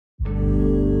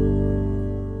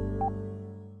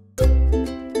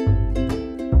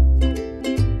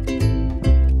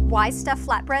why stuff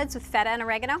flatbreads with feta and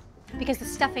oregano? Because the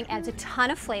stuffing adds a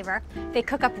ton of flavor, they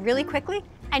cook up really quickly,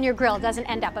 and your grill doesn't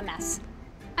end up a mess.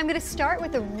 I'm gonna start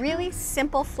with a really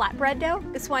simple flatbread dough.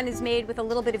 This one is made with a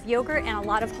little bit of yogurt and a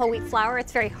lot of whole wheat flour.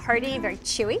 It's very hearty, very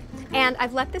chewy. And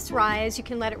I've let this rise. You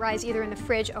can let it rise either in the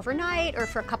fridge overnight or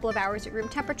for a couple of hours at room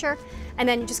temperature, and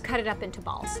then just cut it up into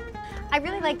balls. I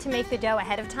really like to make the dough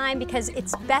ahead of time because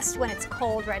it's best when it's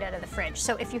cold right out of the fridge.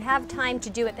 So if you have time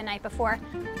to do it the night before,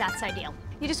 that's ideal.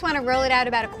 You just want to roll it out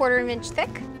about 1/4 inch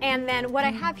thick. And then what I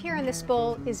have here in this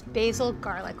bowl is basil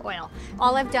garlic oil.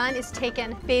 All I've done is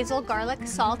taken basil, garlic,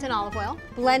 salt, and olive oil,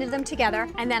 blended them together,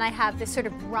 and then I have this sort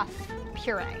of rough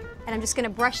puree. And I'm just gonna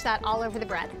brush that all over the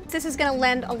bread. This is gonna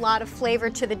lend a lot of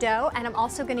flavor to the dough, and I'm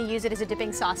also gonna use it as a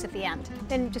dipping sauce at the end.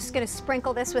 Then I'm just gonna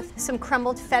sprinkle this with some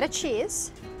crumbled feta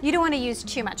cheese. You don't wanna use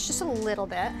too much, just a little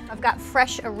bit. I've got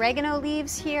fresh oregano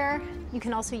leaves here. You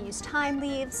can also use thyme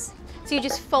leaves. So you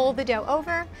just fold the dough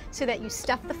over so that you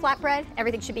stuff the flatbread.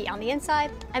 Everything should be on the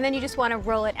inside. And then you just want to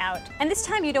roll it out. And this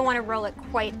time you don't want to roll it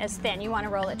quite as thin. You want to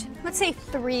roll it, let's say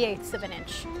 3/8 of an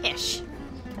inch-ish,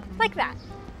 like that.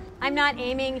 I'm not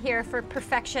aiming here for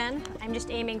perfection. I'm just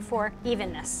aiming for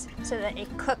evenness so that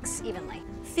it cooks evenly.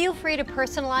 Feel free to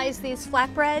personalize these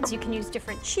flatbreads. You can use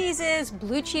different cheeses.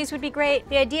 Blue cheese would be great.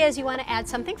 The idea is you want to add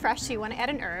something fresh, so you want to add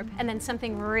an herb, and then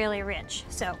something really rich,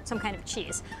 so some kind of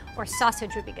cheese, or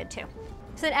sausage would be good too.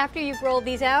 So then after you've rolled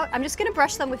these out, I'm just gonna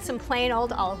brush them with some plain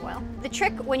old olive oil. The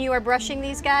trick when you are brushing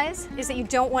these guys is that you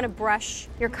don't want to brush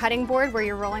your cutting board where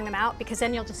you're rolling them out, because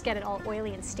then you'll just get it all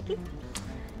oily and sticky.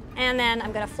 And then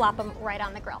I'm gonna flop them right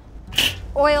on the grill.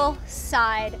 Oil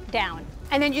side down.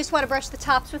 And then you just want to brush the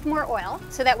tops with more oil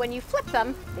so that when you flip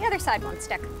them, the other side won't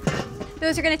stick.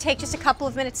 Those are going to take just a couple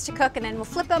of minutes to cook, and then we'll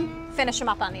flip them, finish them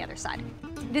up on the other side.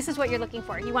 This is what you're looking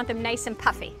for. You want them nice and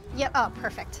puffy. Yep, oh,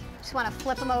 perfect. Just want to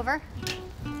flip them over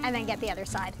and then get the other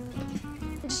side.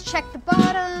 Just check the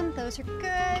bottom, those are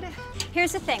good.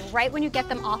 Here's the thing, right when you get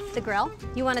them off the grill,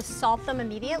 you want to salt them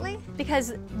immediately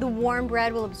because the warm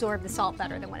bread will absorb the salt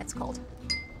better than when it's cold.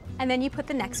 And then you put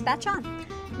the next batch on.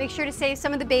 Make sure to save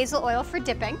some of the basil oil for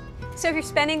dipping. So if you're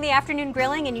spending the afternoon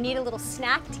grilling and you need a little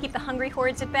snack to keep the hungry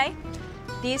hordes at bay,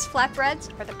 these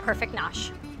flatbreads are the perfect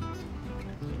nosh.